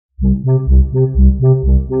Hey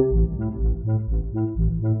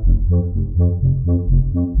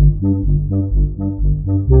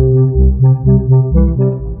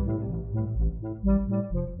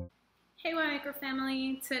WhyMaker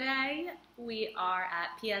family, today we are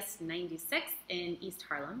at PS 96 in East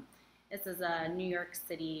Harlem. This is a New York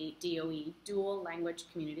City DOE dual language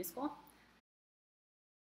community school.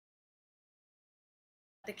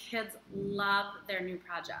 The kids love their new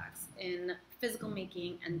projects in physical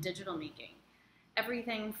making and digital making.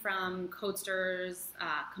 Everything from codesters,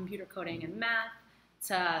 computer coding and math,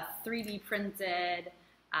 to 3D printed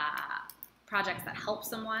projects that help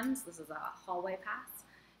someone. So this is a hallway pass.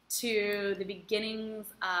 To the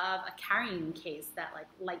beginnings of a carrying case that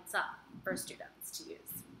lights up for students to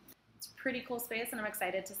use. It's a pretty cool space, and I'm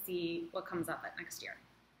excited to see what comes up at next year.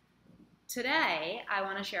 Today, I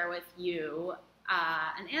want to share with you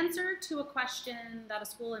an answer to a question that a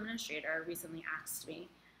school administrator recently asked me.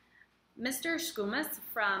 Mr. Skumas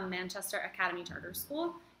from Manchester Academy Charter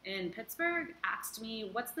School in Pittsburgh asked me,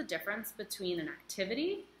 what's the difference between an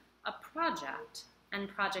activity, a project, and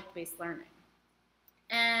project-based learning?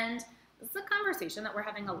 And this is a conversation that we're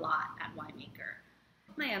having a lot at WhyMaker.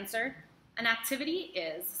 My answer, an activity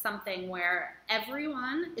is something where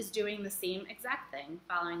everyone is doing the same exact thing,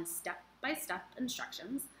 following step-by-step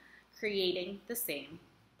instructions, creating the same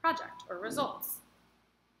project or results.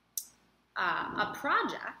 A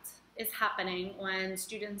project is happening when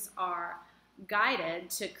students are guided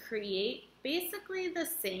to create basically the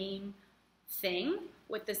same thing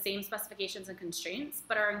with the same specifications and constraints,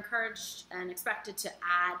 but are encouraged and expected to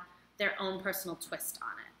add their own personal twist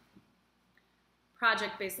on it.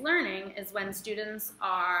 Project-based learning is when students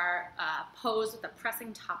are posed with a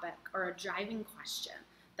pressing topic or a driving question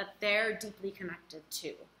that they're deeply connected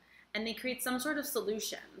to, and they create some sort of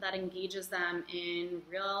solution that engages them in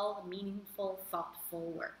real, meaningful,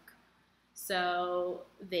 thoughtful work. So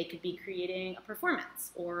they could be creating a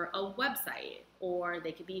performance or a website, or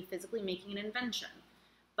they could be physically making an invention.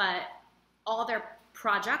 But all their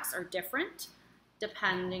projects are different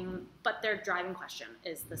but their driving question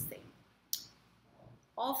is the same.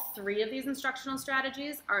 All three of these instructional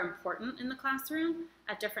strategies are important in the classroom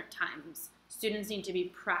at different times. Students need to be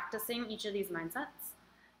practicing each of these mindsets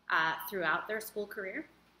throughout their school career.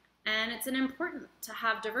 And it's important to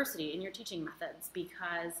have diversity in your teaching methods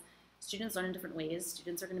because students learn in different ways.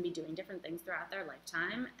 Students are going to be doing different things throughout their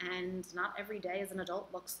lifetime, and not every day as an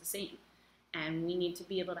adult looks the same. And we need to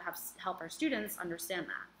be able to help our students understand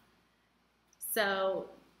that. So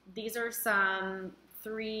these are some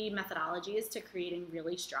 3 methodologies to creating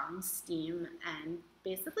really strong STEAM and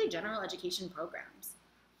basically general education programs.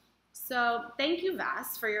 So thank you,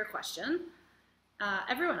 Vass, for your question.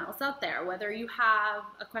 Everyone else out there, whether you have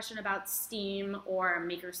a question about STEAM or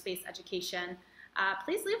makerspace education,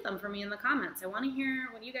 please leave them for me in the comments. I want to hear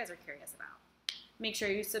what you guys are curious about. Make sure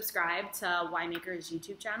you subscribe to WhyMaker's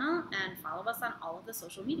YouTube channel and follow us on all of the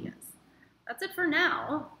social medias. That's it for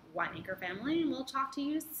now, WhyMaker family. We'll talk to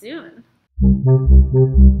you soon.